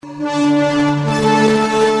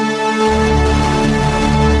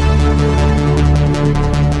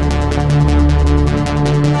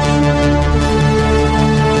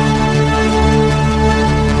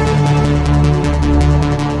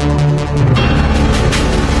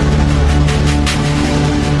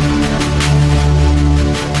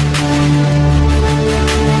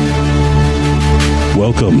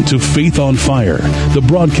Welcome to Faith on Fire, the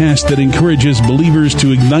broadcast that encourages believers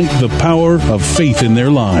to ignite the power of faith in their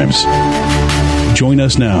lives. Join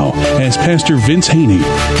us now as Pastor Vince Haynie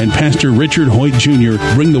and Pastor Richard Hoyt Jr.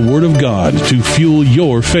 bring the Word of God to fuel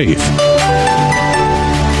your faith.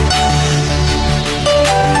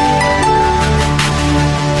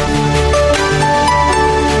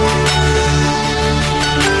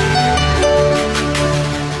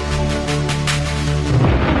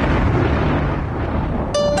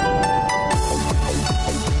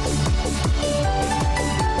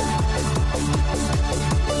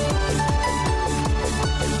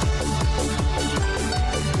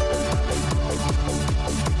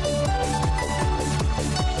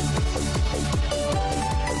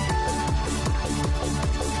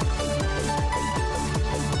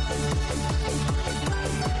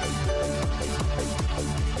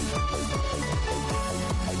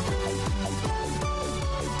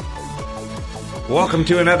 Welcome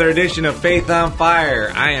to another edition of Faith on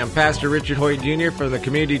Fire. I am Pastor Richard Hoyt Jr. from the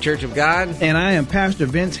Community Church of God. And I am Pastor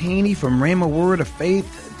Vince Haynie from Rhema Word of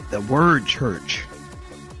Faith, the Word Church.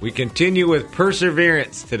 We continue with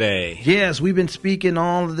perseverance today. Yes, we've been speaking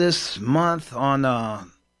all this month on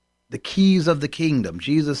the keys of the kingdom.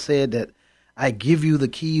 Jesus said that I give you the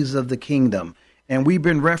keys of the kingdom. And we've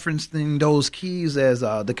been referencing those keys as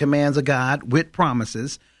the commands of God with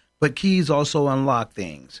promises, but keys also unlock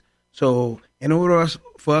things. So in order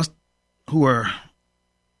for us who are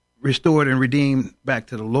restored and redeemed back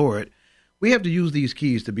to the Lord, we have to use these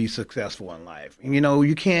keys to be successful in life. And, you know,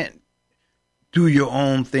 you can't do your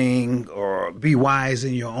own thing or be wise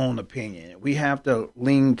in your own opinion. We have to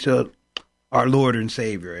lean to our Lord and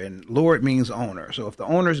Savior. And Lord means owner. So if the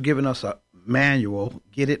owner's giving us a manual,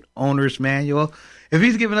 get it? Owner's manual. If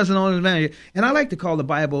he's giving us an owner's manual, and I like to call the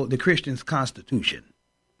Bible the Christian's Constitution.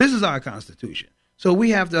 This is our Constitution. So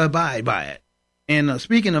we have to abide by it. And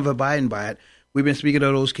speaking of abiding by it, we've been speaking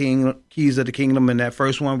of those keys of the kingdom, and that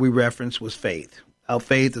first one we referenced was faith. Without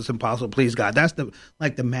faith, it's impossible to please God. That's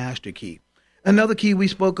the master key. Another key we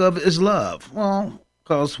spoke of is love. Well,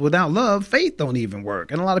 because without love, faith don't even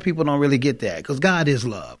work. And a lot of people don't really get that because God is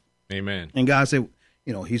love. Amen. And God said,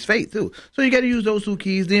 you know, he's faith too. So you got to use those two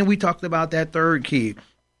keys. Then we talked about that third key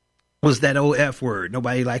was that old F word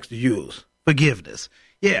nobody likes to use, forgiveness.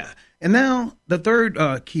 Yeah. And now the third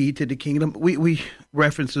key to the kingdom, we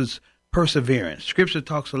references perseverance. Scripture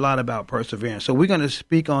talks a lot about perseverance. So we're going to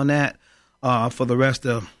speak on that for the rest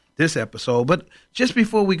of this episode. But just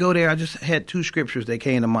before we go there, I just had two scriptures that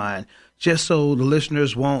came to mind, just so the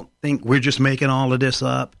listeners won't think we're just making all of this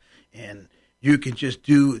up and you can just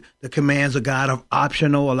do the commands of God are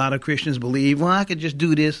optional. A lot of Christians believe, well, I could just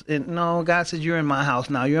do this. And no, God says, you're in my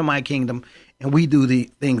house now. You're in my kingdom. And we do the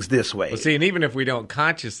things this way. Well, see, and even if we don't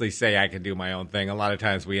consciously say I can do my own thing, a lot of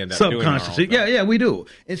times we end up doing our own thing. Yeah, we do.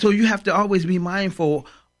 And so you have to always be mindful.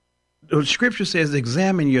 The scripture says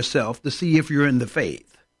examine yourself to see if you're in the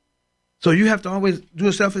faith. So you have to always do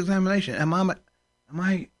a self-examination. Am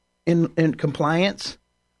I in compliance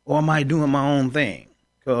or am I doing my own thing?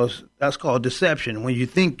 Because that's called deception when you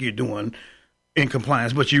think you're doing in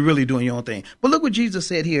compliance, but you're really doing your own thing. But look what Jesus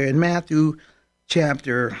said here in Matthew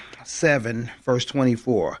chapter 7, verse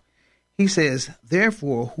 24. He says,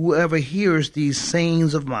 therefore, whoever hears these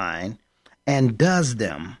sayings of mine and does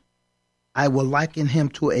them, I will liken him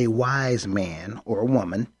to a wise man or a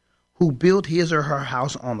woman who built his or her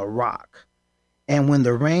house on the rock. And when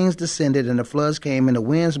the rains descended and the floods came and the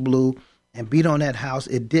winds blew and beat on that house,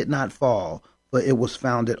 it did not fall, for it was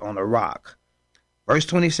founded on a rock. Verse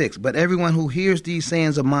 26, but everyone who hears these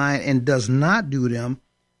sayings of mine and does not do them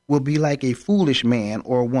will be like a foolish man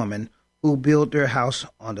or woman who built their house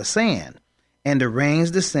on the sand. And the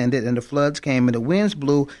rains descended, and the floods came, and the winds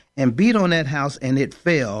blew and beat on that house, and it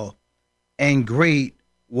fell, and great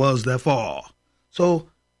was the fall. So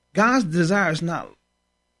God's desire is not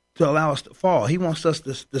to allow us to fall. He wants us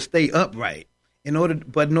to stay upright.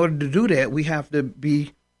 But in order to do that, we have to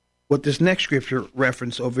be what this next scripture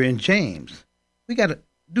reference over in James. We got to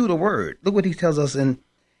do the word. Look what he tells us in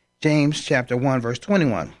James chapter 1, verse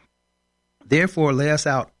 21. Therefore, lay us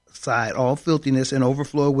outside all filthiness and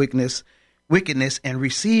overflow of wickedness, and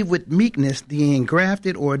receive with meekness the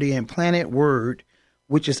engrafted or the implanted word,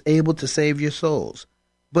 which is able to save your souls.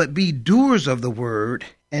 But be doers of the word,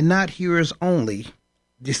 and not hearers only,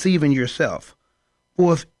 deceiving yourself.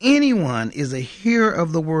 For if anyone is a hearer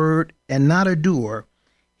of the word and not a doer,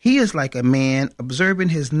 he is like a man observing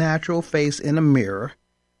his natural face in a mirror,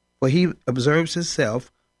 for he observes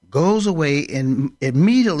himself, goes away, and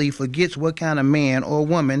immediately forgets what kind of man or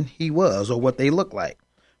woman he was or what they look like.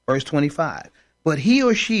 Verse 25, but he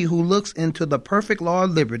or she who looks into the perfect law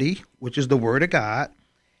of liberty, which is the word of God,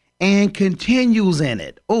 and continues in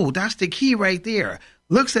it. Oh, that's the key right there.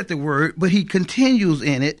 Looks at the word, but he continues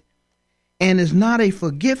in it and is not a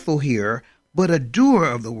forgetful hearer, but a doer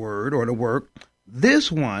of the word or the work.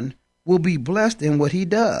 This one will be blessed in what he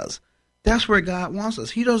does. That's where God wants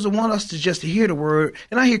us. He doesn't want us to just hear the word.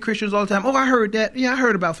 And I hear Christians all the time, oh, I heard that. Yeah, I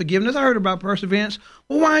heard about forgiveness. I heard about perseverance.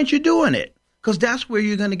 Well, why aren't you doing it? Because that's where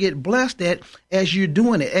you're going to get blessed at as you're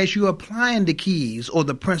doing it, as you're applying the keys or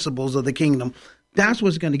the principles of the kingdom. That's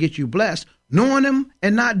what's going to get you blessed. Knowing them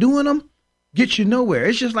and not doing them gets you nowhere.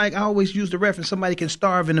 It's just like I always use the reference, somebody can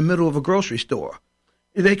starve in the middle of a grocery store.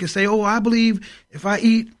 They can say, oh, I believe if I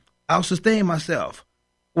eat, I'll sustain myself.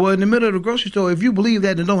 Well, in the middle of the grocery store, if you believe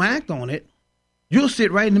that and don't act on it, you'll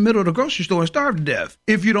sit right in the middle of the grocery store and starve to death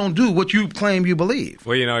if you don't do what you claim you believe.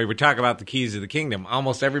 Well, we talk about the keys of the kingdom.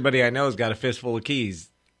 Almost everybody I know has got a fistful of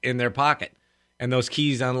keys in their pocket. And those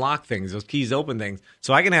keys unlock things. Those keys open things.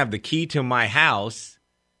 So I can have the key to my house,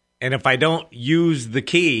 and if I don't use the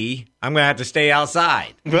key, I'm going to have to stay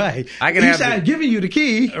outside. Right. He's giving you the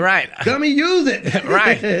key. Right. Come and use it.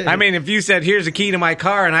 Right. I mean, if you said, here's a key to my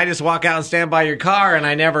car, and I just walk out and stand by your car, and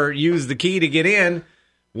I never use the key to get in,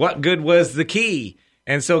 what good was the key?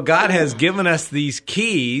 And so God has given us these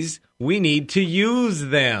keys. We need to use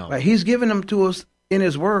them. Right. He's given them to us in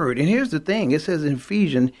his word. And here's the thing. It says in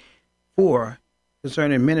Ephesians 4,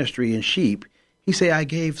 concerning ministry and sheep, he said, I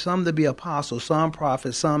gave some to be apostles, some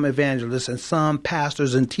prophets, some evangelists, and some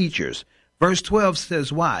pastors and teachers. Verse 12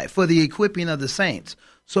 says why? For the equipping of the saints.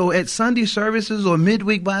 So at Sunday services or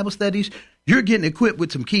midweek Bible studies, you're getting equipped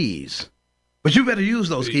with some keys. But you better use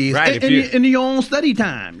those keys. Right, in your own study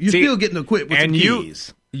time. You're still getting equipped with some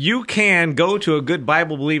keys. You can go to a good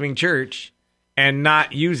Bible-believing church and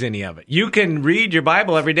not use any of it. You can read your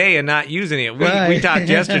Bible every day and not use any of it. We talked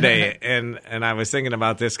yesterday, and I was thinking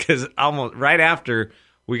about this because almost right after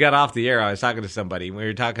we got off the air, I was talking to somebody. We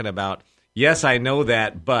were talking about, yes, I know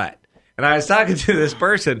that, but. And I was talking to this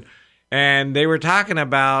person, and they were talking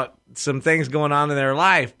about some things going on in their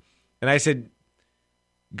life. And I said,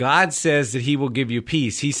 God says that he will give you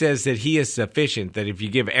peace. He says that he is sufficient, that if you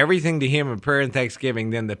give everything to him in prayer and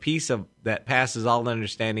thanksgiving, then the peace that passes all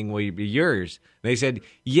understanding will be yours. And they said,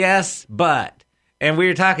 yes, but. And we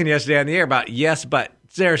were talking yesterday on the air about yes, but.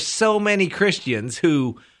 There are so many Christians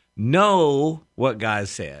who know what God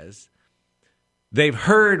says. They've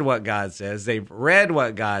heard what God says. They've read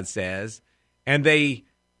what God says. And they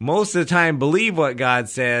most of the time believe what God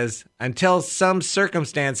says until some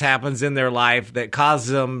circumstance happens in their life that causes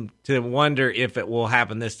them to wonder if it will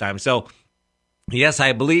happen this time. So, yes,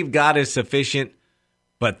 I believe God is sufficient,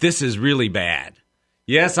 but this is really bad.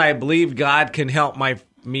 Yes, I believe God can help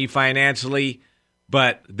me financially,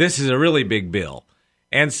 but this is a really big bill.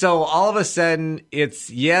 And so all of a sudden it's,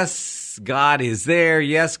 yes, God is there.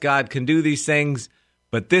 Yes, God can do these things,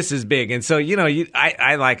 but this is big. And so,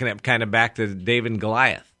 I liken it kind of back to David and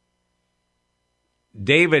Goliath.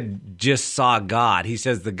 David just saw God. He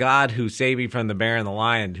says, the God who saved me from the bear and the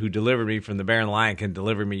lion, who delivered me from the bear and the lion, can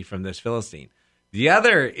deliver me from this Philistine. The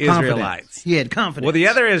other Israelites. He had confidence. Well, the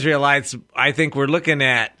other Israelites, I think we're looking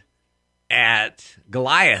at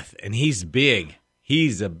Goliath, and he's big.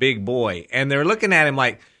 He's a big boy. And they're looking at him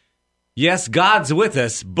like, yes, God's with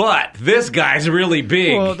us, but this guy's really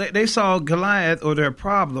big. Well, they saw Goliath or their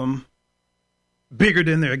problem bigger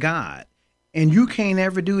than their God. And you can't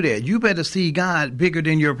ever do that. You better see God bigger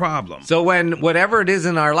than your problem. So whatever it is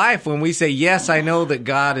in our life, when we say, yes, I know that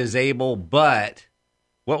God is able, but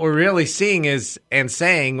what we're really seeing is, and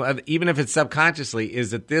saying, even if it's subconsciously,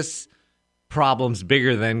 is that this problem's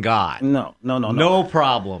bigger than God. No. No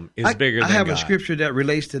problem is bigger than God. I have a scripture that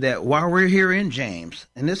relates to that while we're here in James.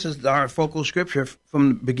 And this is our focal scripture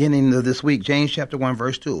from the beginning of this week, James chapter 1,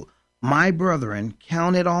 verse 2. My brethren,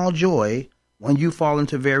 count it all joy when you fall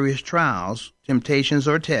into various trials, temptations,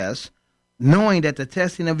 or tests, knowing that the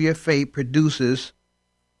testing of your faith produces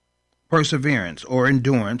perseverance or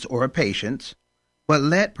endurance or patience. But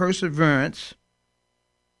let perseverance,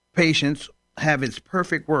 patience, have its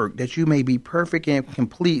perfect work, that you may be perfect and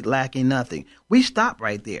complete, lacking nothing. We stop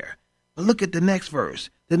right there. But look at the next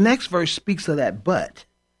verse. The next verse speaks of that but.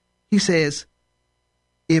 He says,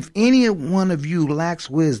 if any one of you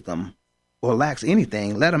lacks wisdom, or lacks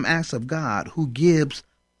anything, let him ask of God, who gives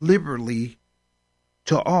liberally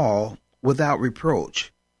to all without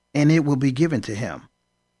reproach, and it will be given to him.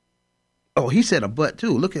 Oh, he said a but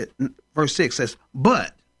too. Look at verse 6 says,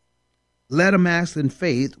 but let him ask in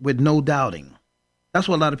faith with no doubting. That's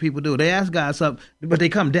what a lot of people do. They ask God something, but they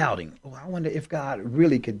come doubting. Oh, I wonder if God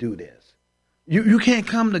really could do this. You can't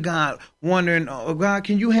come to God wondering, oh, God,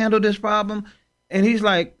 can you handle this problem? And he's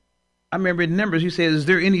like, I remember in Numbers, he says, is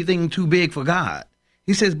there anything too big for God?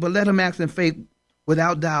 He says, but let him ask in faith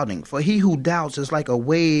without doubting. For he who doubts is like a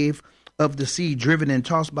wave of the sea driven and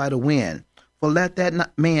tossed by the wind. For let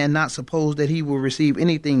that man not suppose that he will receive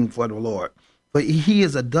anything for the Lord. For he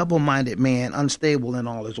is a double-minded man, unstable in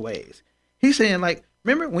all his ways. He's saying, like,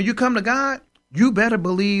 remember, when you come to God, you better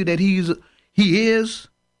believe that he is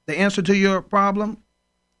the answer to your problem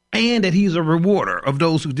and that he's a rewarder of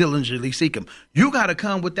those who diligently seek him. You got to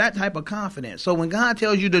come with that type of confidence. So when God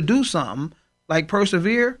tells you to do something, like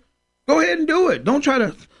persevere, go ahead and do it. Don't try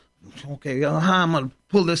to, okay, how I'm going to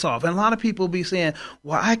pull this off. And a lot of people be saying,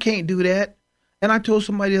 well, I can't do that. And I told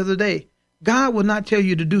somebody the other day, God will not tell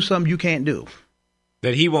you to do something you can't do.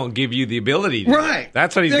 That he won't give you the ability to. Right.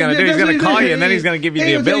 That's what he's going to do. He's going to call you, and then he's going to give you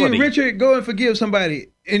the ability. Richard, go and forgive somebody.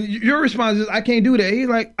 And your response is, I can't do that. He's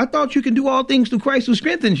like, I thought you can do all things through Christ who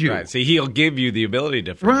strengthens you. Right. See, he'll give you the ability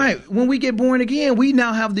to forgive. Right. When we get born again, we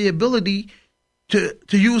now have the ability to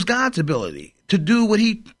use God's ability to do what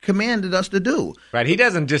he commanded us to do. Right. He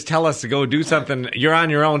doesn't just tell us to go do something. You're on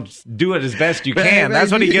your own. Do it as best you can.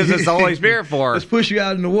 That's what he gives us the Holy Spirit for. Let's push you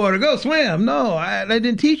out in the water. Go swim. No, I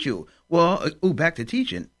didn't teach you. Well, back to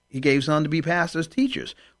teaching. He gave some to be pastors,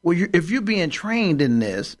 teachers. Well, if you're being trained in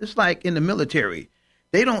this, it's like in the military.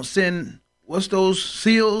 They don't send, what's those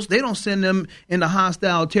SEALs? They don't send them into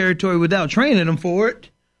hostile territory without training them for it.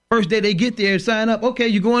 First day they get there, sign up. Okay,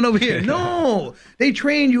 you're going over here. No, they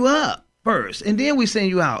train you up first, and then we send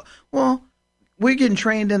you out. Well, we're getting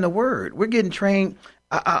trained in the Word. We're getting trained.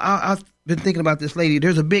 I've been thinking about this lady.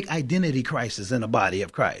 There's a big identity crisis in the body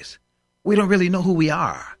of Christ. We don't really know who we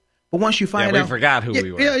are. But once you find out. We forgot who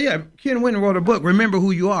we were. Yeah. Ken Winton wrote a book, Remember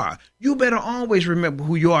Who You Are. You better always remember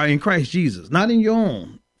who you are in Christ Jesus. Not in your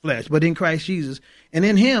own flesh, but in Christ Jesus. And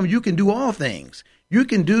in him, you can do all things. You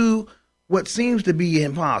can do what seems to be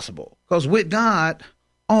impossible. Because with God,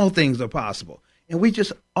 all things are possible. And we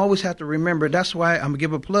just always have to remember. That's why I'm going to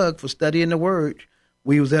give a plug for studying the Word.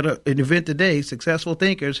 We was at an event today, Successful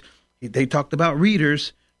Thinkers. They talked about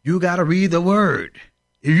readers. You got to read the Word.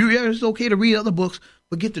 It's okay to read other books,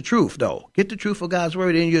 but get the truth, though. Get the truth of God's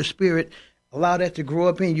Word in your spirit. Allow that to grow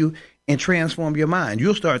up in you and transform your mind.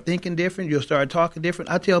 You'll start thinking different. You'll start talking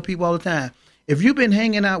different. I tell people all the time, if you've been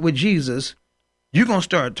hanging out with Jesus, you're going to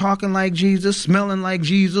start talking like Jesus, smelling like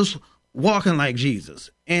Jesus, walking like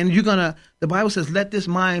Jesus. And the Bible says, let this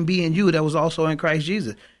mind be in you that was also in Christ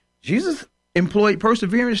Jesus. Jesus employed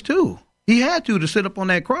perseverance, too. He had to sit up on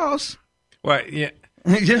that cross. Well, yeah.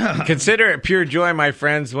 Yeah. Consider it pure joy, my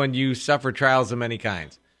friends, when you suffer trials of many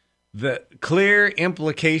kinds. The clear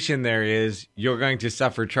implication there is you're going to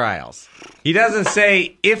suffer trials. He doesn't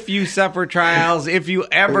say if you suffer trials, if you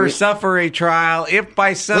ever suffer a trial, if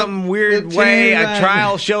by some weird way a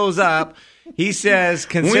trial shows up. He says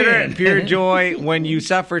consider it pure joy when you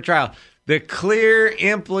suffer trial. The clear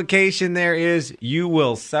implication there is you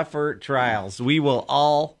will suffer trials. We will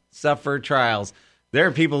all suffer trials. There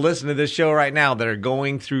are people listening to this show right now that are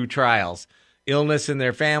going through trials, illness in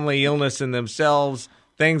their family, illness in themselves,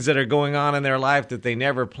 things that are going on in their life that they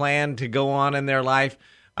never planned to go on in their life.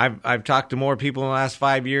 I've talked to more people in the last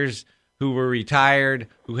 5 years who were retired,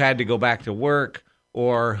 who had to go back to work,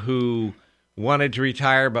 or who wanted to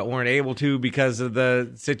retire but weren't able to because of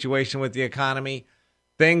the situation with the economy.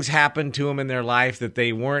 Things happened to them in their life that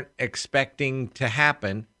they weren't expecting to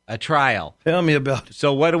happen. A trial. Tell me about it.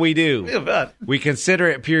 So what do? Tell me about it. We consider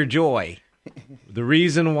it pure joy. The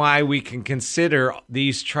reason why we can consider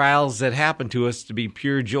these trials that happen to us to be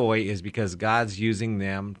pure joy is because God's using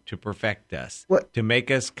them to perfect us, to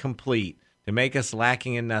make us complete, to make us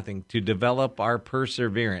lacking in nothing, to develop our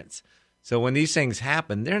perseverance. So when these things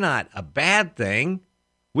happen, they're not a bad thing.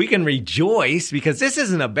 We can rejoice because this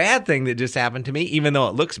isn't a bad thing that just happened to me, even though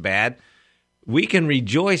it looks bad. We can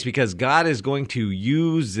rejoice because God is going to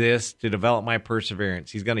use this to develop my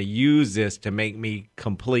perseverance. He's going to use this to make me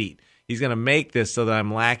complete. He's going to make this so that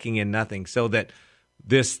I'm lacking in nothing, so that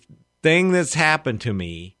this thing that's happened to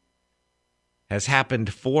me has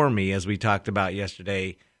happened for me, as we talked about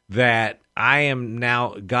yesterday, that I am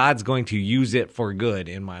now, God's going to use it for good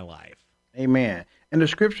in my life. Amen. And the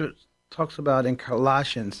scripture talks about in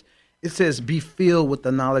Colossians, it says, be filled with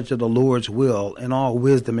the knowledge of the Lord's will and all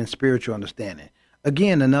wisdom and spiritual understanding.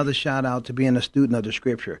 Again, another shout out to being a student of the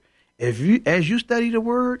scripture. As you study the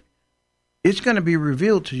word, it's going to be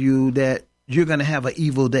revealed to you that you're going to have an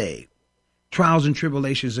evil day. Trials and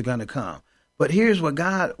tribulations are going to come. But here's what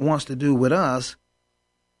God wants to do with us.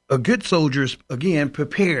 A good soldier is, again,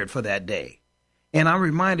 prepared for that day. And I'm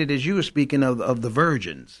reminded, as you were speaking of the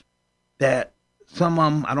virgins, that some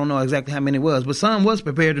of them, I don't know exactly how many it was, but some was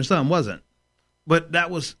prepared and some wasn't. But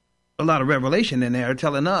that was a lot of revelation in there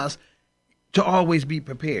telling us to always be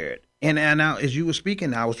prepared. And now, as you were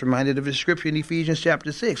speaking, I was reminded of the scripture in Ephesians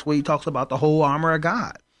chapter 6, where he talks about the whole armor of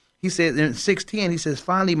God. He says in 6:10, he says,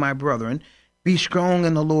 "Finally, my brethren, be strong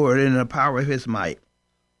in the Lord and in the power of his might.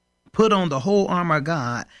 Put on the whole armor of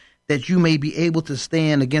God, that you may be able to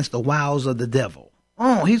stand against the wiles of the devil."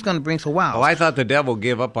 Oh, he's going to bring some wiles. Oh, I thought the devil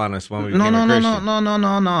gave up on us when we became a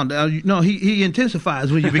Christian. No, he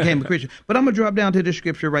intensifies when you became a Christian. But I'm going to drop down to the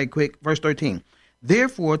scripture right quick, verse 13.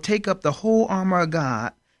 "Therefore, take up the whole armor of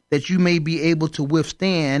God, that you may be able to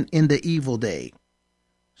withstand in the evil day."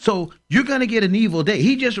 So you're going to get an evil day.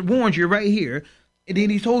 He just warned you right here. And then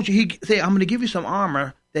he told you, he said, "I'm going to give you some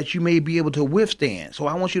armor that you may be able to withstand." So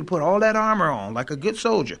I want you to put all that armor on like a good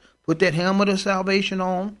soldier. Put that helmet of salvation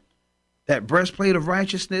on, that breastplate of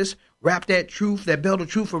righteousness, wrap that truth, that belt of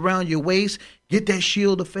truth around your waist, get that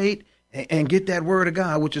shield of faith, and get that word of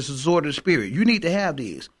God, which is the sword of the Spirit. You need to have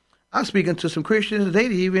these. I was speaking to some Christians, they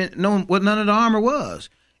didn't even know what none of the armor was.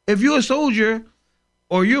 If you're a soldier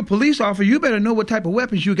or you're a police officer, you better know what type of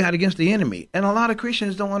weapons you got against the enemy. And a lot of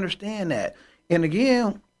Christians don't understand that. And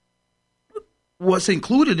again, what's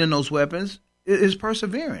included in those weapons is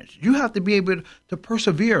perseverance. You have to be able to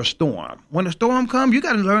persevere a storm. When a storm comes, you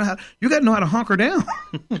got to know how to hunker down.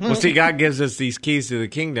 Well, see, God gives us these keys to the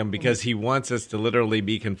kingdom because he wants us to literally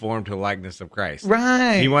be conformed to the likeness of Christ.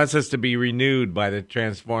 Right. He wants us to be renewed by the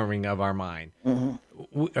transforming of our mind,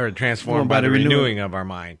 or transformed by the renewing of our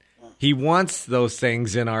mind. He wants those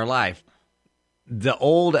things in our life. The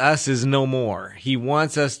old us is no more. He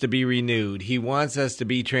wants us to be renewed. He wants us to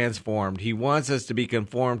be transformed. He wants us to be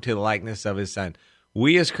conformed to the likeness of his Son.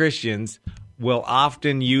 We as Christians will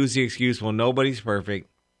often use the excuse, well, nobody's perfect.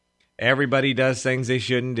 Everybody does things they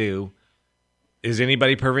shouldn't do. Is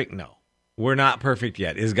anybody perfect? No. We're not perfect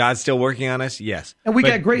yet. Is God still working on us? Yes. And we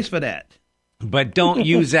got grace for that. But don't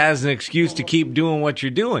use that as an excuse to keep doing what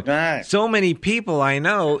you're doing. Right. So many people I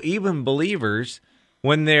know, even believers,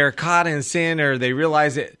 when they're caught in sin or they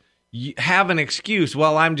realize it, you have an excuse.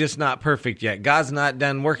 Well, I'm just not perfect yet. God's not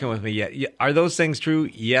done working with me yet. Are those things true?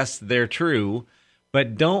 Yes, they're true.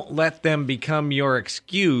 But don't let them become your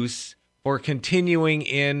excuse for continuing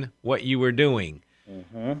in what you were doing.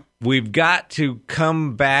 We've got to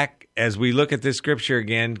come back, as we look at this scripture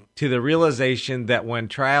again, to the realization that when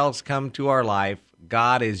trials come to our life,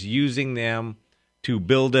 God is using them to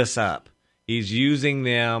build us up. He's using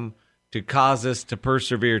them to cause us to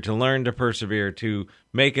persevere, to learn to persevere, to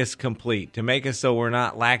make us complete, to make us so we're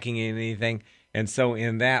not lacking in anything. And so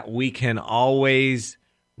in that, we can always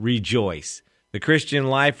rejoice. The Christian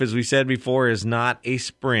life, as we said before, is not a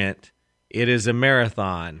sprint. It is a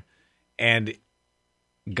marathon. And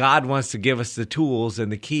God wants to give us the tools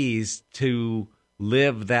and the keys to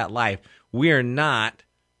live that life. We are not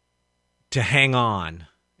to hang on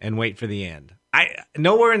and wait for the end.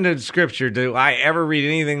 Nowhere in the scripture do I ever read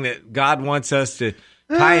anything that God wants us to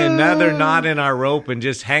tie another knot in our rope and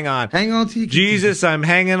just hang on. Hang on to you. Jesus, I'm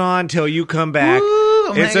hanging on till you come back.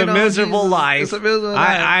 It's a miserable life. It's a miserable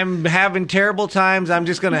life. I'm having terrible times. I'm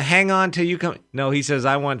just going to hang on till you come. No, he says,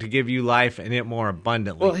 I want to give you life and it more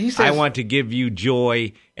abundantly. Well, he says, I want to give you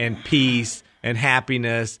joy and peace and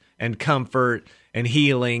happiness and comfort and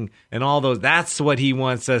healing and all those. That's what he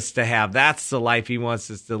wants us to have. That's the life he wants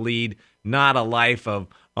us to lead. Not a life of,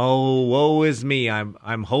 oh, woe is me.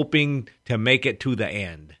 I'm hoping to make it to the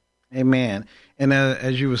end. Amen. And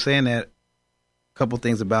as you were saying that, a couple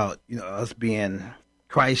things about us being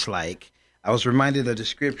Christ-like. I was reminded of the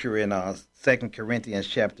scripture in 2 Corinthians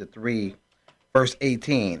chapter 3, verse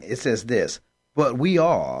 18. It says this, "But we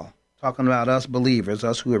all," talking about us believers,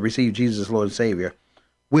 us who have received Jesus, Lord and Savior,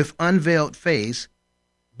 "with unveiled face,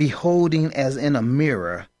 beholding as in a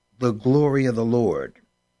mirror the glory of the Lord."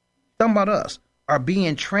 Talking about us, are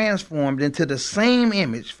being transformed into the same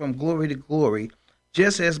image from glory to glory,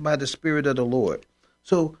 just as by the Spirit of the Lord.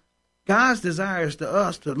 So God's desire is to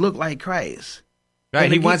us to look like Christ.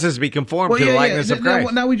 Right, he wants us to be conformed to the likeness of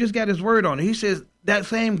Christ. Now we just got his word on it. He says that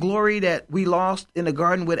same glory that we lost in the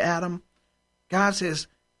garden with Adam, God says,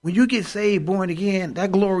 when you get saved, born again,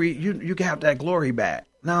 that glory, you can have that glory back.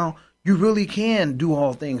 Now, you really can do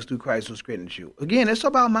all things through Christ who strengthens you. Again, it's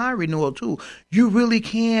about my renewal too. You really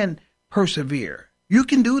can persevere. You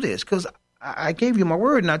can do this because I gave you my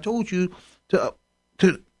word and I told you to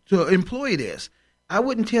employ this. I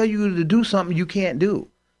wouldn't tell you to do something you can't do.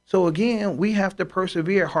 So again, we have to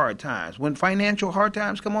persevere hard times. When financial hard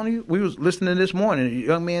times come on you, we was listening this morning, a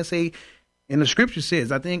young man say, and the scripture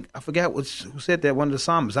says, I forgot who said that, one of the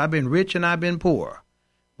psalmists, I've been rich and I've been poor.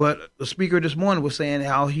 But the speaker this morning was saying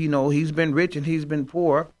how he's been rich and he's been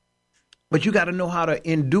poor. But you got to know how to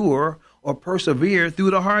endure or persevere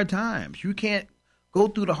through the hard times. You can't go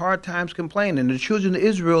through the hard times complaining. The children of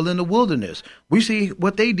Israel in the wilderness, we see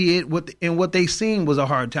what they did, and what they seen was a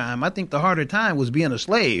hard time. I think the harder time was being a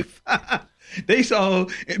slave. They saw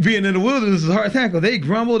being in the wilderness as a hard time because they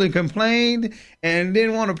grumbled and complained and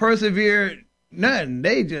didn't want to persevere. Nothing.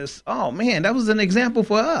 They just, oh man, that was an example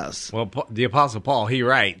for us. Well, the Apostle Paul, he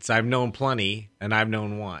writes, I've known plenty and I've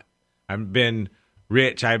known want. I've been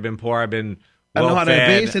rich, I've been poor, I've been well-fed. I know how to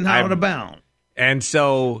abase and how to abound. And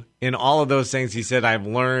so in all of those things, he said, I've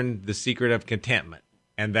learned the secret of contentment.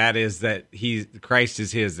 And that is that Christ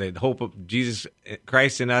is his, the hope of Jesus,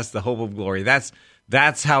 Christ in us, the hope of glory.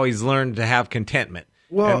 That's how he's learned to have contentment.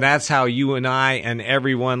 Well, and that's how you and I and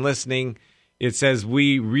everyone listening, it says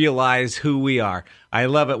we realize who we are. I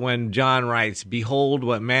love it when John writes, behold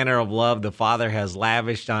what manner of love the Father has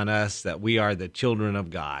lavished on us, that we are the children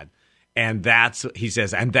of God. And that's, he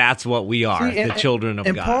says, and that's what we are, the children of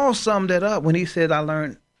God. And Paul summed that up when he said, I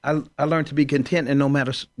learned to be content in no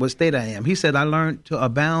matter what state I am. He said, I learned to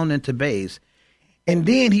abound and to base. And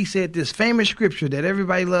then he said this famous scripture that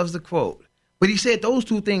everybody loves to quote. But he said those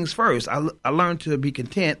two things first. I learned to be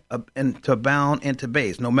content and to abound and to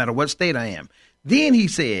base, no matter what state I am. Then he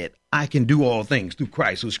said, I can do all things through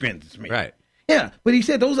Christ who strengthens me. Right. Yeah, but he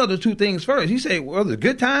said those are the two things first. He said, well, the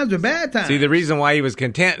good times or bad times. See, the reason why he was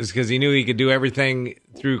content is because he knew he could do everything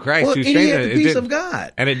through Christ who strengthened him. He had the peace of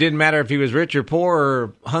God. And it didn't matter if he was rich or poor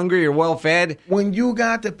or hungry or well-fed. When you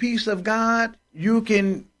got the peace of God, you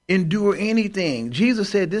can endure anything. Jesus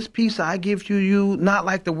said, this peace I give to you, not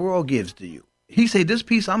like the world gives to you. He said, this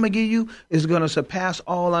peace I'm going to give you is going to surpass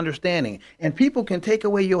all understanding. And people can take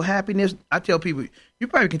away your happiness. I tell people, you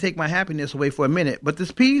probably can take my happiness away for a minute, but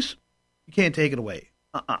this peace, you can't take it away.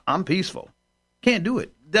 I'm peaceful. Can't do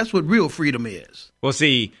it. That's what real freedom is. Well,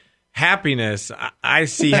 see, happiness, I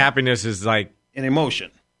see happiness as like an emotion.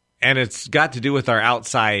 And it's got to do with our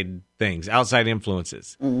outside things, outside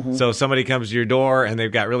influences. Mm-hmm. So somebody comes to your door and they've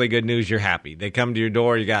got really good news, you're happy. They come to your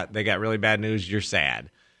door, they got really bad news, you're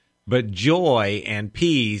sad. But joy and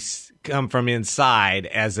peace come from inside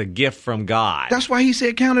as a gift from God. That's why he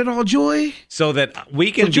said, count it all joy. So that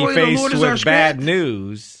we can be faced with bad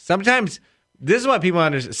news. Sometimes, this is what people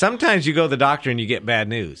understand. Sometimes you go to the doctor and you get bad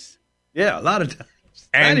news. Yeah, a lot of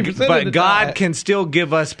But times. God can still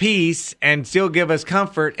give us peace and still give us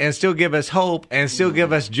comfort and still give us hope and still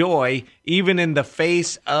give us joy, even in the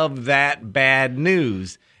face of that bad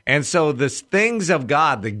news. And so the things of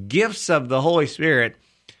God, the gifts of the Holy Spirit,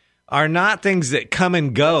 are not things that come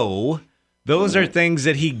and go. Those are things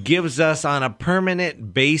that he gives us on a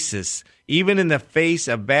permanent basis. Even in the face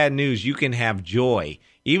of bad news, you can have joy.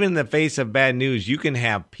 Even in the face of bad news, you can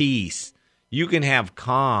have peace. You can have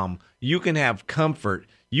calm. You can have comfort.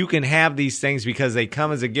 You can have these things because they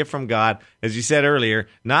come as a gift from God, as you said earlier,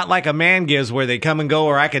 not like a man gives where they come and go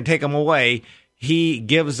or I can take them away. He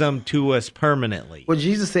gives them to us permanently. Well,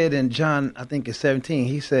 Jesus said in John, I think it's 17,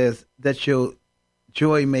 he says that your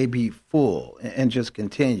joy may be full and just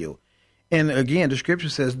continue. And again, the scripture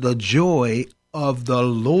says the joy of the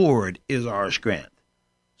Lord is our strength.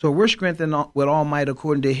 So we're strengthened with all might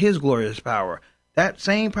according to his glorious power. That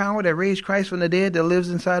same power that raised Christ from the dead that lives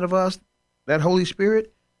inside of us, that Holy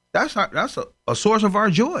Spirit, that's a source of our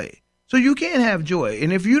joy. So you can have joy.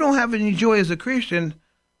 And if you don't have any joy as a Christian,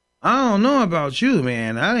 I don't know about you,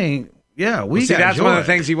 man. We got that's joy. one of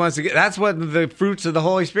the things he wants to get. That's what the fruits of the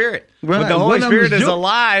Holy Spirit. Right. When the Holy Spirit is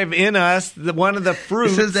alive in us, one of the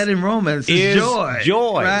fruits. It says that in Romans. Is joy.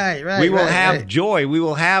 Joy. Right. We will have joy. We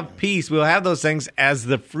will have peace. We will have those things as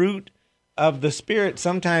the fruit of the Spirit.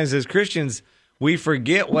 Sometimes as Christians, we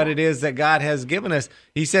forget what it is that God has given us.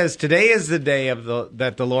 He says, "Today is the day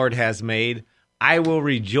that the Lord has made. I will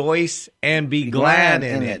rejoice and be glad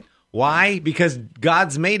in it." Why? Because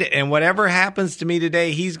God's made it. And whatever happens to me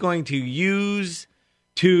today, he's going to use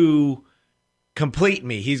to complete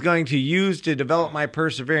me. He's going to use to develop my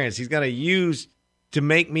perseverance. He's going to use to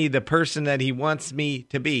make me the person that he wants me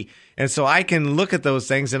to be. And so I can look at those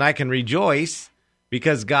things and I can rejoice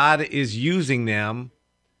because God is using them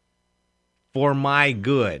for my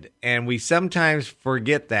good. And we sometimes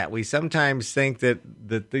forget that. We sometimes think that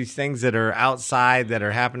these things that are outside that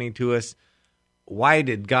are happening to us, why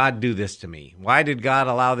did God do this to me? Why did God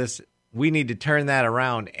allow this? We need to turn that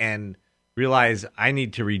around and realize I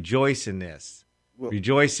need to rejoice in this.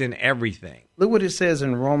 Rejoice in everything. Look what it says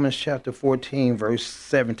in Romans chapter 14, verse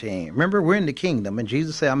 17. Remember, we're in the kingdom, and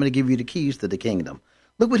Jesus said, I'm going to give you the keys to the kingdom.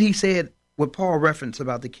 Look what he said, what Paul referenced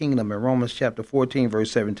about the kingdom in Romans chapter 14,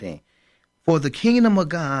 verse 17. For the kingdom of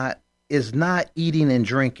God is not eating and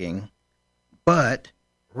drinking, but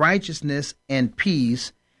righteousness and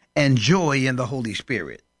peace and joy in the Holy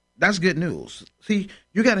Spirit. That's good news. See,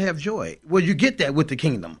 you got to have joy. Well, you get that with the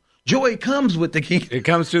kingdom. Joy comes with the kingdom. It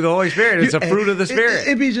comes through the Holy Spirit. It's a fruit of the Spirit.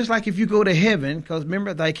 It'd be just like if you go to heaven, because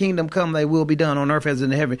remember, thy kingdom come, thy will be done on earth as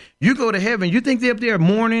in heaven. You go to heaven, you think they're up there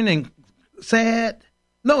mourning and sad?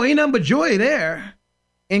 No, ain't nothing but joy there.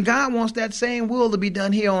 And God wants that same will to be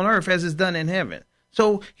done here on earth as it's done in heaven.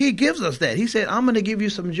 So he gives us that. He said, I'm going to give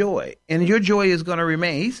you some joy, and your joy is going to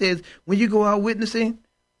remain. He says, when you go out witnessing,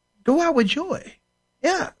 go out with joy.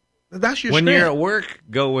 Yeah. That's your when strength. You're at work,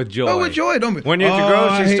 go with joy. Go with joy. Don't be. When you're at the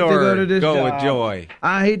grocery store, go with joy.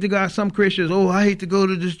 I hate to go. Some Christians, I hate to go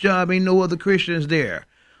to this job. Ain't no other Christians there.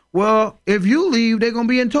 Well, if you leave, they're going to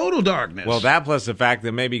be in total darkness. Well, that plus the fact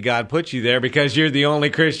that maybe God put you there because you're the only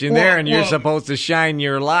Christian there and you're supposed to shine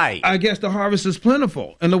your light. I guess the harvest is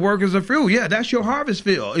plentiful and the workers are few. Yeah, that's your harvest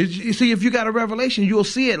field. You see, if you got a revelation, you'll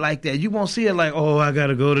see it like that. You won't see it like, I got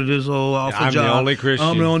to go to this old awful job. I'm the only Christian.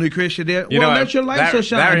 I'm the only Christian there. Let your light so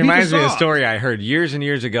shine. That reminds me of a story I heard years and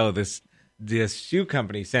years ago. This shoe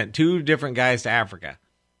company sent 2 different guys to Africa.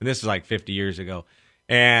 And this was like 50 years ago.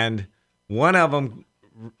 And one of them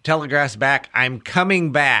telegraphs back, I'm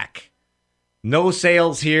coming back. No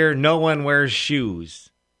sales here. No one wears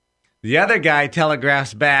shoes. The other guy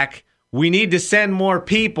telegraphs back, we need to send more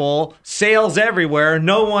people. Sales everywhere.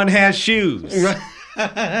 No one has shoes.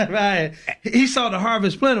 Right. He saw the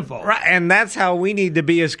harvest plentiful. Right. And that's how we need to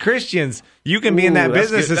be as Christians. You can be in that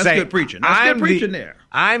business and say, that's good preaching. That's good preaching there.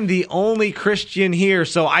 I'm the only Christian here,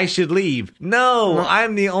 so I should leave. No,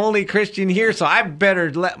 I'm the only Christian here, so I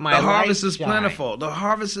better let my light shine. The harvest is plentiful. The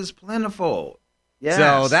harvest is plentiful. Yes.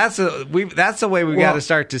 So that's the way we got to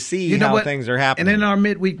start to see how things are happening. And in our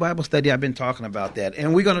midweek Bible study, I've been talking about that.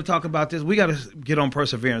 And we're going to talk about this. We got to get on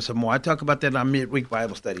perseverance some more. I talk about that in our midweek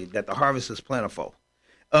Bible study, that the harvest is plentiful.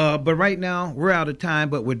 But right now, we're out of time,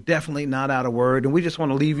 but we're definitely not out of word. And we just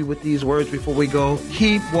want to leave you with these words before we go.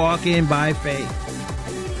 Keep walking by faith.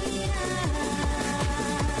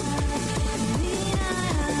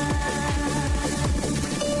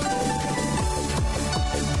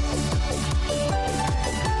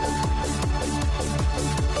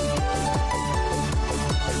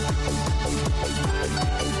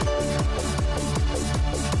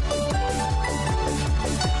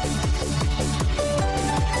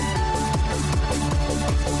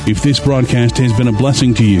 If this broadcast has been a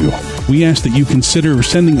blessing to you, we ask that you consider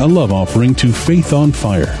sending a love offering to Faith on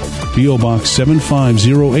Fire, P.O. Box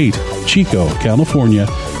 7508, Chico, California,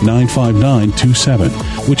 95927,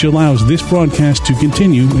 which allows this broadcast to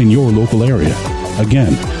continue in your local area.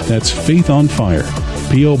 Again, that's Faith on Fire,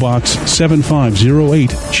 P.O. Box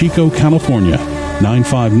 7508, Chico, California,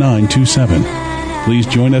 95927. Please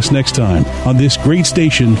join us next time on this great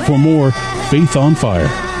station for more Faith on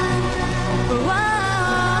Fire.